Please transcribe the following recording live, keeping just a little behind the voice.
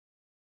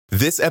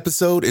This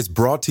episode is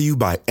brought to you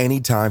by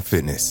Anytime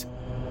Fitness.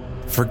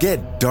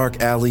 Forget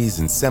dark alleys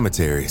and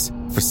cemeteries.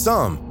 For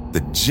some,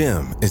 the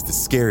gym is the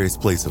scariest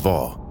place of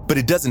all, but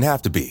it doesn't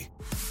have to be.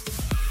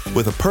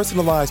 With a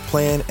personalized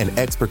plan and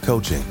expert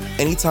coaching,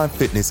 Anytime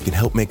Fitness can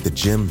help make the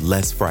gym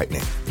less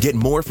frightening. Get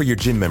more for your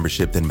gym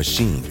membership than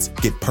machines.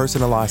 Get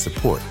personalized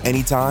support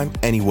anytime,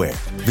 anywhere.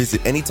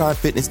 Visit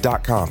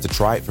AnytimeFitness.com to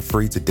try it for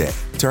free today.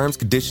 Terms,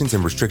 conditions,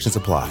 and restrictions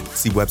apply.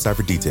 See website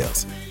for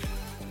details.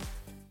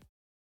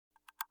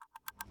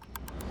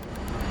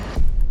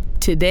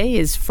 Today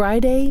is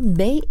Friday,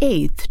 May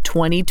 8th,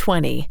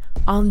 2020.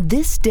 On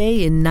this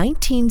day in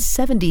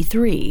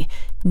 1973,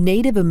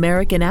 Native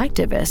American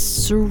activists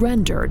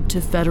surrendered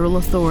to federal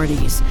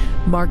authorities,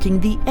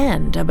 marking the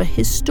end of a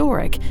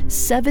historic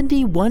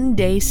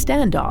 71-day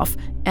standoff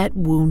at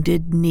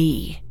Wounded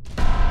Knee.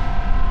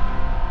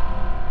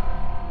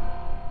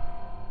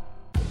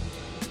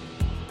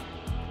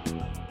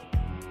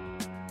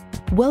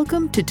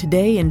 Welcome to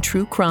Today in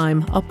True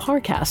Crime, a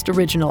Parcast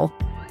original.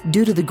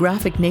 Due to the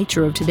graphic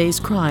nature of today's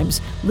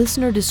crimes,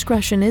 listener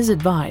discretion is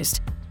advised.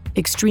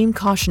 Extreme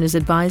caution is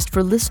advised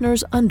for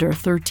listeners under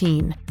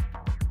 13.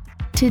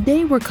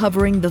 Today we're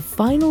covering the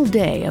final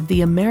day of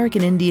the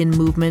American Indian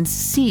movement's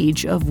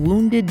siege of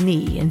Wounded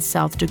Knee in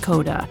South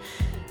Dakota.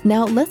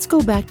 Now let's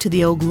go back to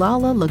the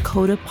Oglala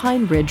Lakota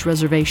Pine Ridge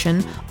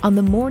Reservation on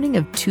the morning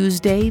of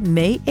Tuesday,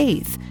 May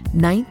 8th,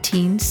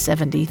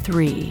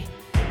 1973.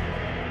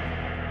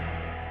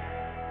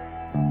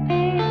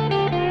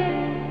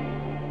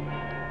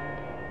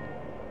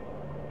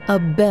 A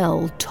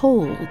bell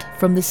tolled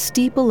from the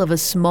steeple of a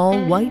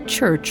small white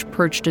church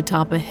perched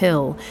atop a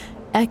hill,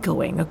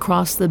 echoing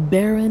across the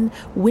barren,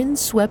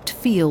 windswept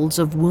fields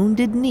of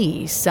Wounded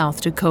Knee,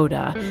 South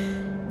Dakota.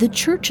 The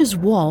church's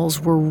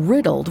walls were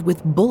riddled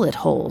with bullet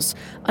holes,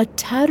 a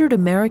tattered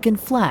American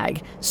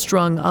flag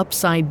strung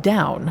upside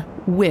down,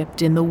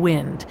 whipped in the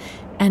wind,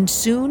 and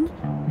soon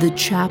the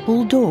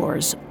chapel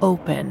doors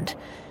opened.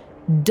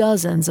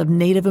 Dozens of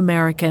Native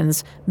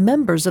Americans,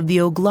 members of the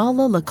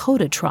Oglala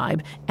Lakota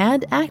tribe,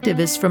 and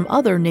activists from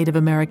other Native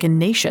American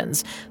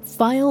nations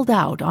filed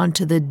out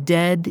onto the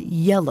dead,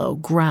 yellow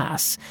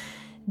grass.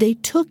 They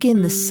took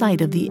in the sight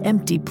of the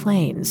empty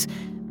plains.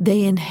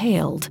 They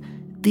inhaled.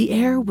 The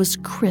air was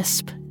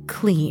crisp,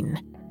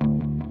 clean.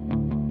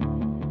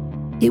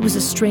 It was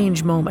a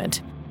strange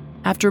moment.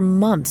 After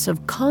months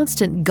of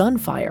constant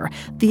gunfire,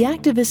 the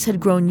activists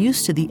had grown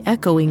used to the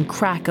echoing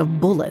crack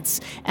of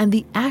bullets and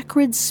the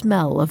acrid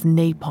smell of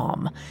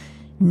napalm.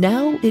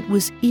 Now it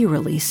was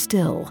eerily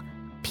still,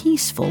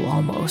 peaceful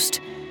almost.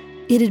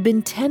 It had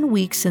been 10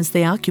 weeks since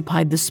they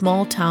occupied the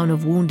small town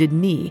of Wounded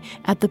Knee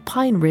at the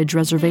Pine Ridge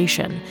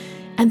Reservation.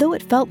 And though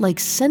it felt like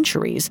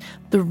centuries,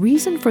 the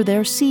reason for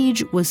their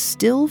siege was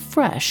still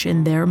fresh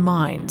in their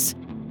minds.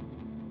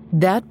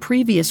 That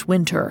previous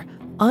winter,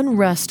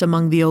 unrest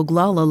among the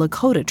Oglala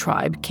Lakota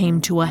tribe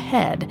came to a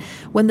head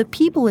when the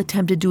people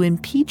attempted to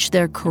impeach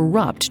their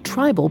corrupt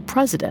tribal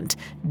president,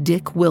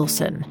 Dick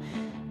Wilson.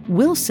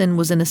 Wilson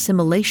was an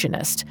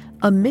assimilationist,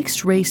 a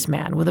mixed-race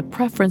man with a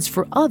preference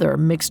for other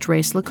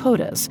mixed-race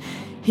Lakotas.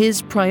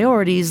 His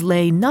priorities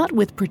lay not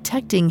with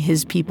protecting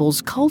his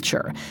people's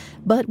culture,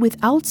 but with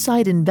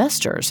outside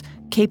investors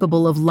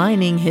capable of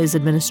lining his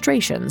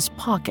administration's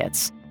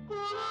pockets.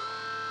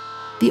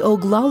 The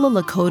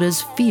Oglala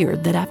Lakotas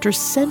feared that after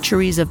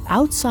centuries of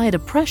outside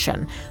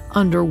oppression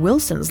under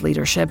Wilson's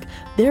leadership,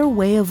 their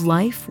way of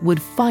life would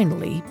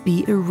finally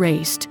be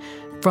erased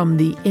from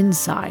the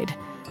inside.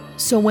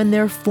 So when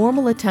their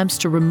formal attempts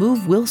to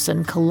remove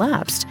Wilson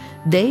collapsed,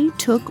 they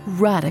took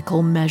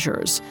radical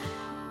measures.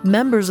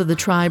 Members of the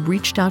tribe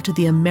reached out to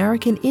the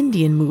American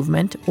Indian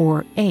Movement,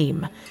 or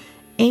AIM.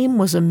 AIM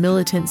was a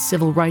militant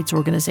civil rights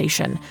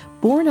organization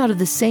born out of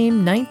the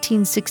same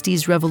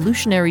 1960s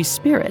revolutionary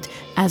spirit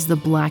as the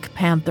Black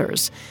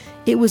Panthers.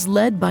 It was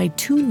led by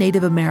two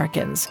Native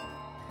Americans,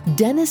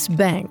 Dennis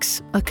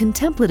Banks, a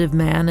contemplative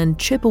man and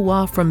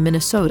Chippewa from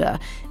Minnesota,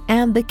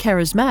 and the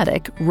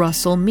charismatic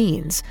Russell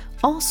Means,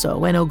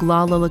 also an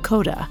Oglala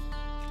Lakota.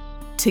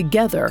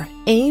 Together,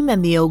 AIM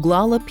and the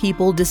Oglala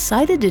people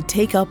decided to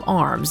take up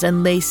arms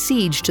and lay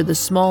siege to the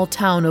small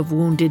town of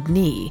Wounded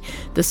Knee,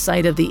 the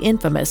site of the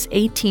infamous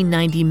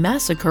 1890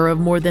 massacre of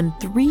more than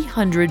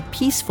 300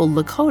 peaceful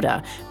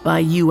Lakota by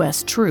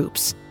U.S.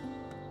 troops.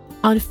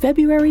 On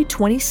February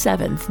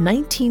 27,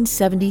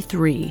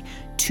 1973,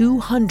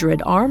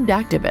 200 armed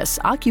activists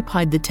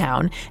occupied the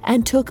town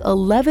and took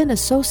 11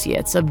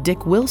 associates of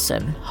Dick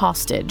Wilson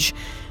hostage.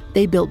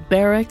 They built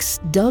barracks,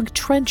 dug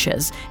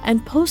trenches,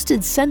 and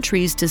posted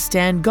sentries to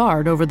stand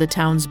guard over the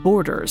town's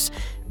borders.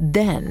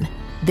 Then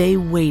they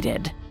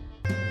waited.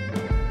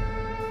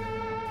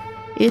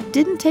 It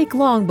didn't take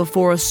long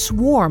before a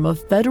swarm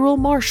of federal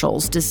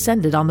marshals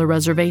descended on the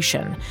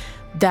reservation.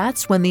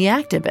 That's when the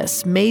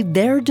activists made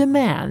their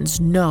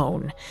demands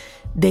known.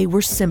 They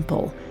were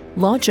simple: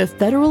 launch a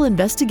federal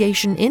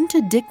investigation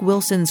into Dick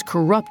Wilson's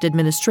corrupt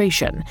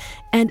administration,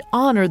 and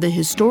honor the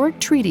historic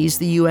treaties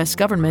the U.S.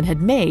 government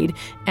had made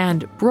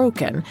and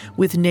broken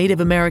with Native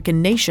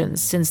American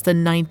nations since the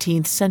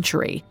 19th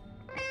century.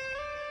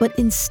 But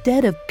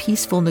instead of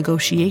peaceful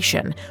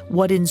negotiation,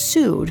 what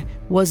ensued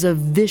was a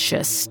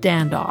vicious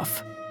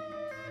standoff.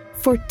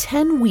 For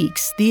 10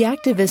 weeks, the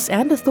activists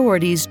and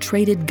authorities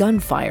traded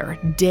gunfire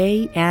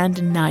day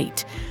and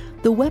night.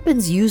 The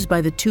weapons used by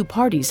the two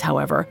parties,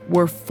 however,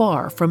 were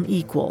far from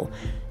equal.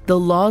 The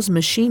law's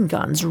machine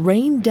guns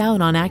rained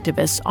down on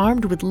activists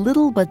armed with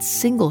little but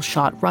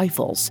single-shot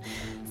rifles.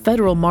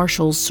 Federal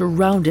marshals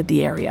surrounded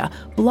the area,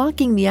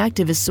 blocking the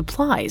activists'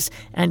 supplies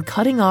and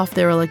cutting off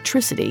their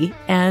electricity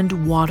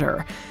and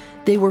water.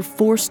 They were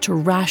forced to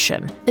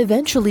ration,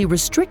 eventually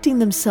restricting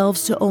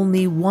themselves to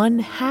only one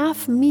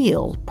half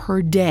meal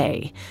per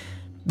day.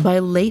 By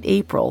late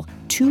April,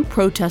 2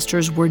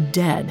 protesters were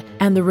dead,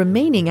 and the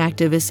remaining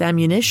activists'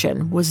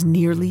 ammunition was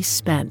nearly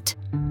spent.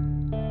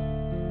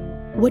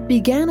 What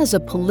began as a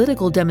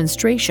political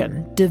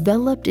demonstration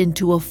developed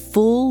into a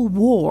full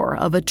war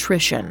of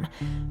attrition.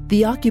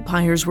 The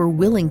occupiers were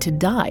willing to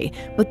die,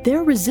 but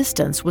their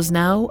resistance was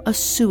now a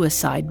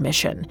suicide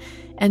mission.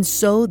 And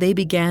so they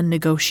began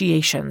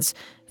negotiations.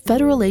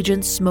 Federal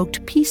agents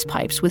smoked peace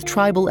pipes with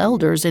tribal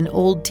elders in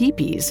old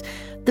teepees.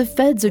 The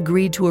feds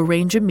agreed to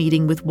arrange a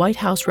meeting with White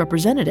House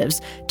representatives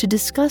to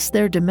discuss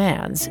their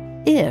demands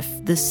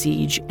if the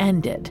siege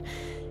ended.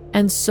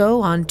 And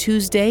so on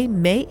Tuesday,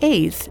 May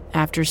 8th,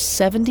 after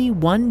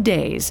 71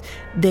 days,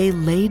 they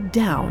laid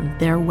down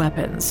their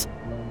weapons.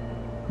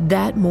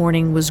 That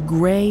morning was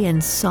gray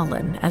and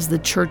sullen as the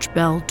church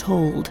bell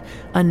tolled,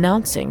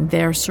 announcing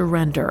their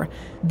surrender.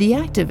 The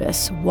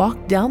activists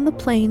walked down the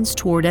plains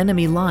toward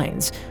enemy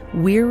lines,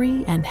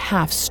 weary and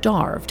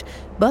half-starved,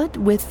 but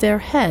with their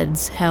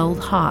heads held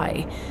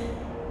high.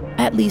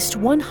 At least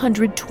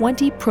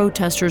 120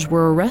 protesters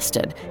were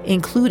arrested,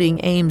 including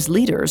AIM's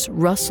leaders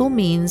Russell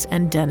Means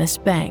and Dennis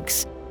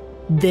Banks.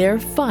 Their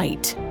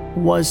fight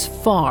was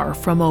far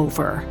from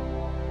over.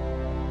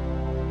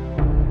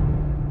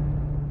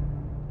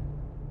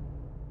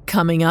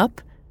 Coming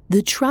up,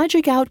 the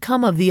tragic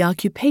outcome of the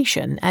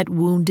occupation at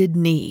Wounded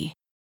Knee.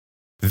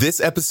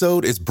 This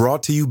episode is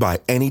brought to you by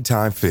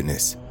Anytime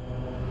Fitness.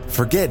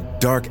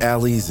 Forget dark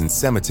alleys and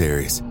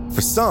cemeteries.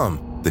 For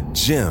some, the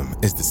gym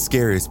is the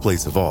scariest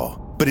place of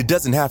all, but it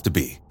doesn't have to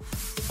be.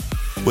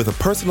 With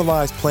a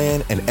personalized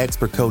plan and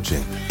expert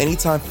coaching,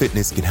 Anytime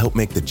Fitness can help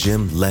make the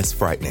gym less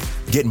frightening.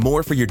 Get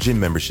more for your gym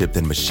membership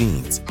than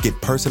machines. Get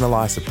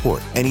personalized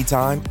support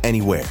anytime,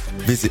 anywhere.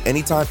 Visit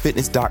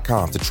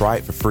AnytimeFitness.com to try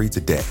it for free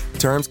today.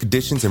 Terms,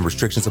 conditions, and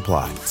restrictions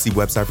apply. See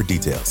website for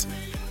details.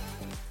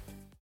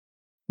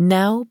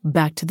 Now,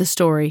 back to the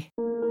story.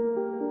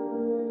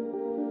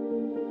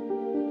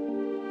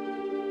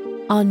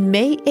 On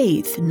May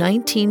 8,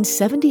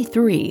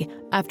 1973,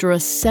 after a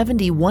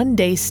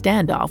 71-day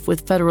standoff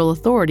with federal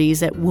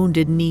authorities at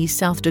Wounded Knee,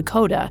 South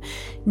Dakota,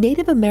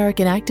 Native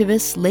American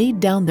activists laid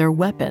down their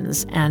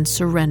weapons and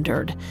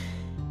surrendered.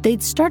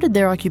 They'd started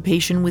their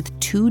occupation with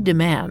 2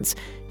 demands.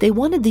 They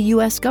wanted the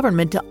U.S.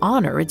 government to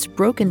honor its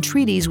broken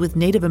treaties with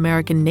Native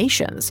American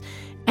nations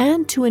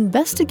and to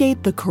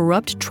investigate the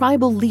corrupt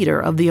tribal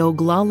leader of the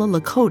Oglala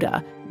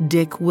Lakota,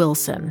 Dick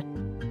Wilson.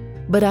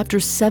 But after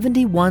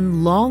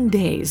 71 long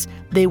days,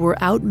 they were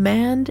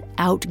outmanned,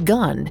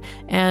 outgunned,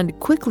 and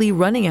quickly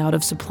running out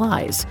of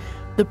supplies.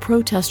 The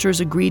protesters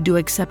agreed to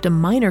accept a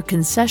minor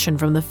concession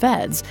from the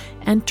feds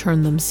and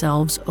turn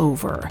themselves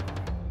over.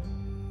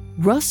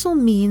 Russell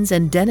Means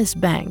and Dennis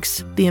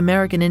Banks, the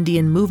American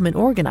Indian Movement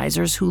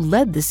organizers who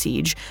led the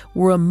siege,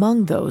 were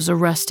among those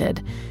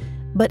arrested.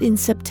 But in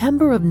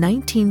September of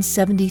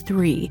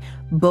 1973,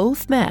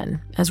 both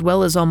men, as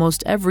well as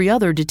almost every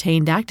other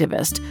detained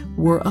activist,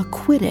 were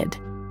acquitted.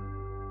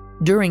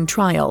 During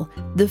trial,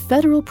 the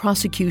federal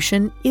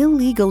prosecution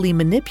illegally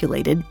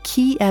manipulated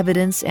key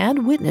evidence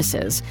and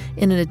witnesses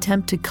in an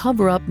attempt to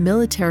cover up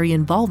military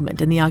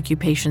involvement in the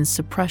occupation's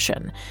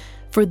suppression.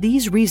 For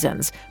these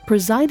reasons,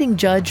 presiding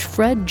Judge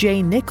Fred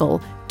J. Nickel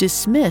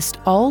dismissed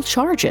all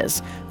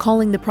charges,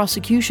 calling the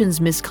prosecution's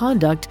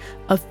misconduct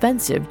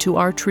offensive to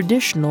our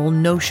traditional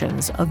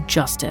notions of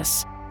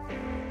justice.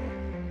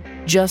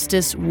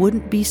 Justice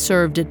wouldn't be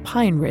served at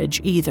Pine Ridge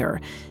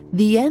either.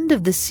 The end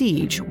of the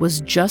siege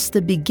was just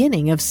the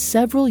beginning of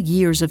several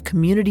years of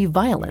community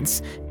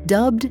violence,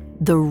 dubbed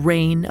the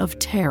Reign of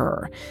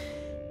Terror.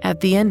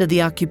 At the end of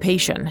the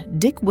occupation,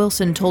 Dick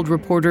Wilson told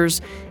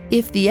reporters,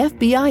 "If the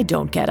FBI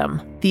don't get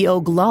him, the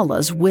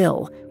Oglalas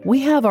will. We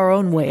have our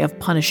own way of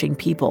punishing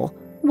people.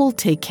 We'll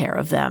take care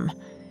of them."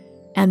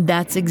 And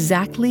that's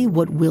exactly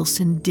what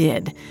Wilson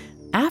did.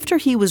 After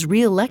he was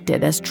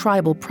reelected as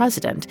tribal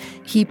president,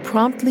 he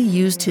promptly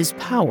used his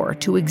power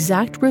to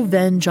exact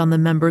revenge on the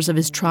members of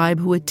his tribe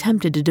who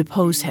attempted to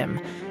depose him.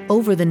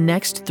 Over the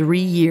next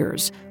 3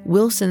 years,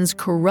 Wilson's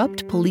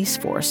corrupt police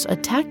force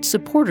attacked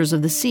supporters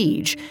of the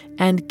siege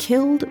and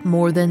killed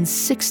more than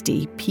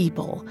 60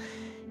 people.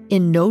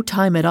 In no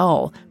time at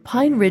all,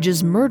 Pine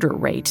Ridge's murder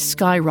rate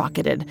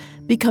skyrocketed,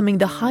 becoming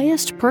the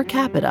highest per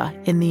capita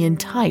in the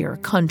entire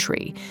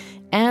country.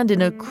 And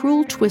in a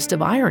cruel twist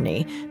of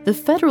irony, the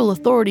federal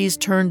authorities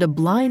turned a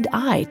blind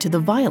eye to the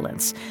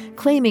violence,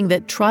 claiming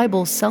that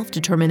tribal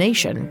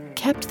self-determination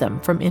kept them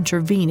from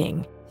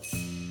intervening.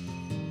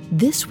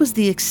 This was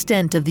the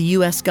extent of the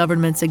U.S.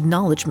 government's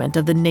acknowledgement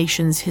of the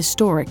nation's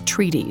historic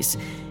treaties.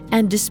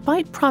 And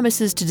despite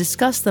promises to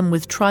discuss them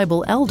with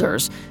tribal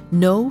elders,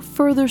 no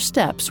further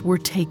steps were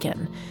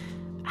taken.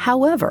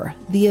 However,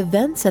 the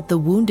events at the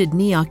Wounded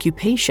Knee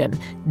occupation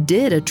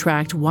did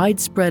attract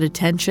widespread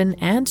attention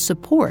and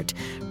support,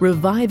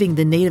 reviving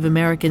the Native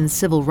American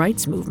civil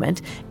rights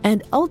movement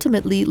and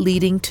ultimately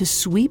leading to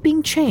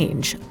sweeping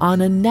change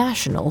on a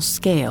national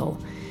scale.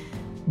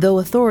 Though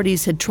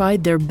authorities had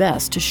tried their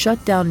best to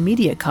shut down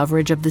media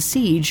coverage of the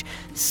siege,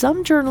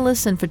 some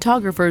journalists and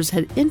photographers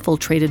had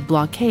infiltrated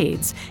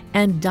blockades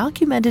and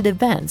documented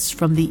events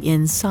from the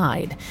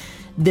inside.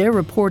 Their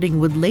reporting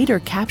would later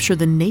capture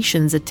the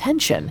nation's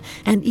attention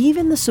and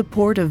even the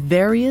support of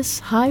various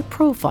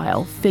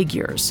high-profile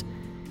figures.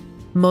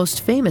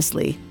 Most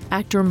famously,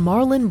 actor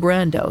Marlon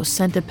Brando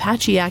sent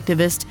Apache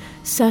activist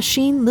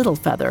Sacheen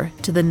Littlefeather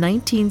to the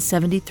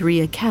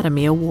 1973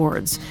 Academy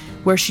Awards,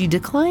 where she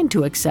declined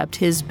to accept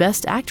his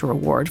Best Actor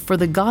award for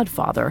The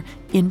Godfather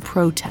in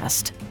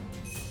protest.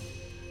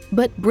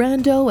 But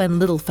Brando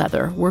and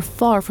Littlefeather were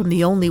far from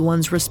the only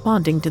ones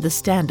responding to the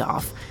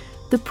standoff.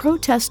 The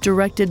protest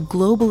directed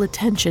global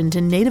attention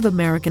to Native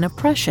American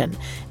oppression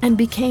and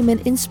became an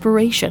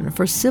inspiration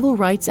for civil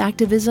rights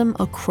activism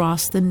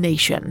across the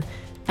nation.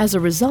 As a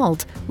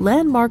result,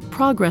 landmark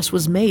progress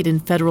was made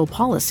in federal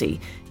policy,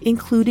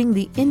 including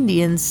the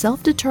Indian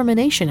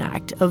Self-Determination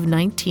Act of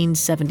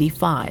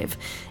 1975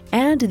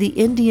 and the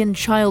Indian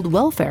Child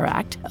Welfare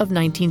Act of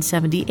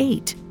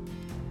 1978.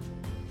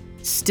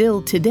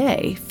 Still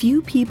today,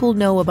 few people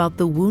know about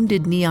the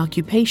Wounded Knee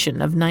occupation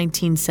of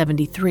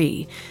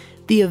 1973.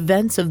 The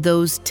events of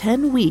those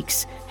 10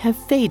 weeks have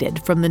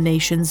faded from the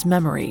nation's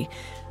memory.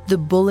 The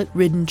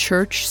bullet-ridden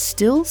church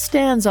still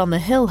stands on the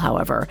hill,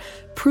 however,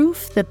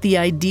 proof that the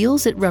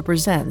ideals it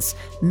represents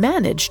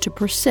managed to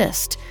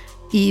persist,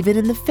 even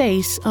in the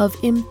face of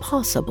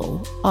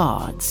impossible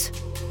odds.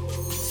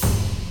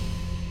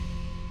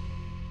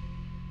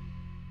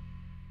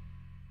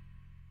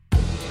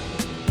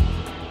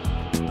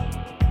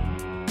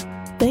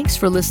 Thanks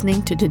for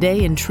listening to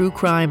Today in True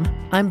Crime.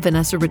 I'm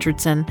Vanessa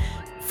Richardson.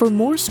 For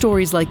more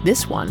stories like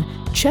this one,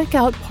 check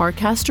out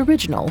Parcast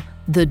Original,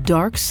 The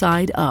Dark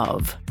Side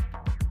Of.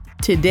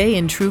 Today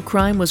in True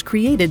Crime was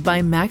created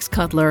by Max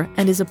Cutler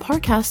and is a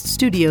Parcast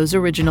Studios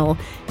original.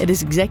 It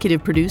is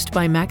executive produced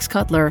by Max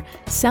Cutler,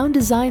 sound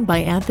designed by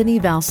Anthony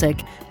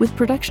Valsic, with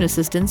production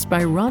assistance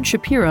by Ron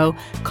Shapiro,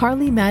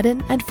 Carly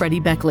Madden, and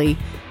Freddie Beckley.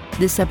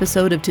 This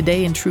episode of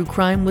Today in True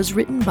Crime was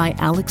written by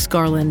Alex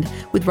Garland,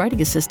 with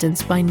writing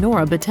assistance by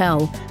Nora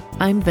Battelle.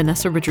 I'm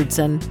Vanessa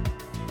Richardson.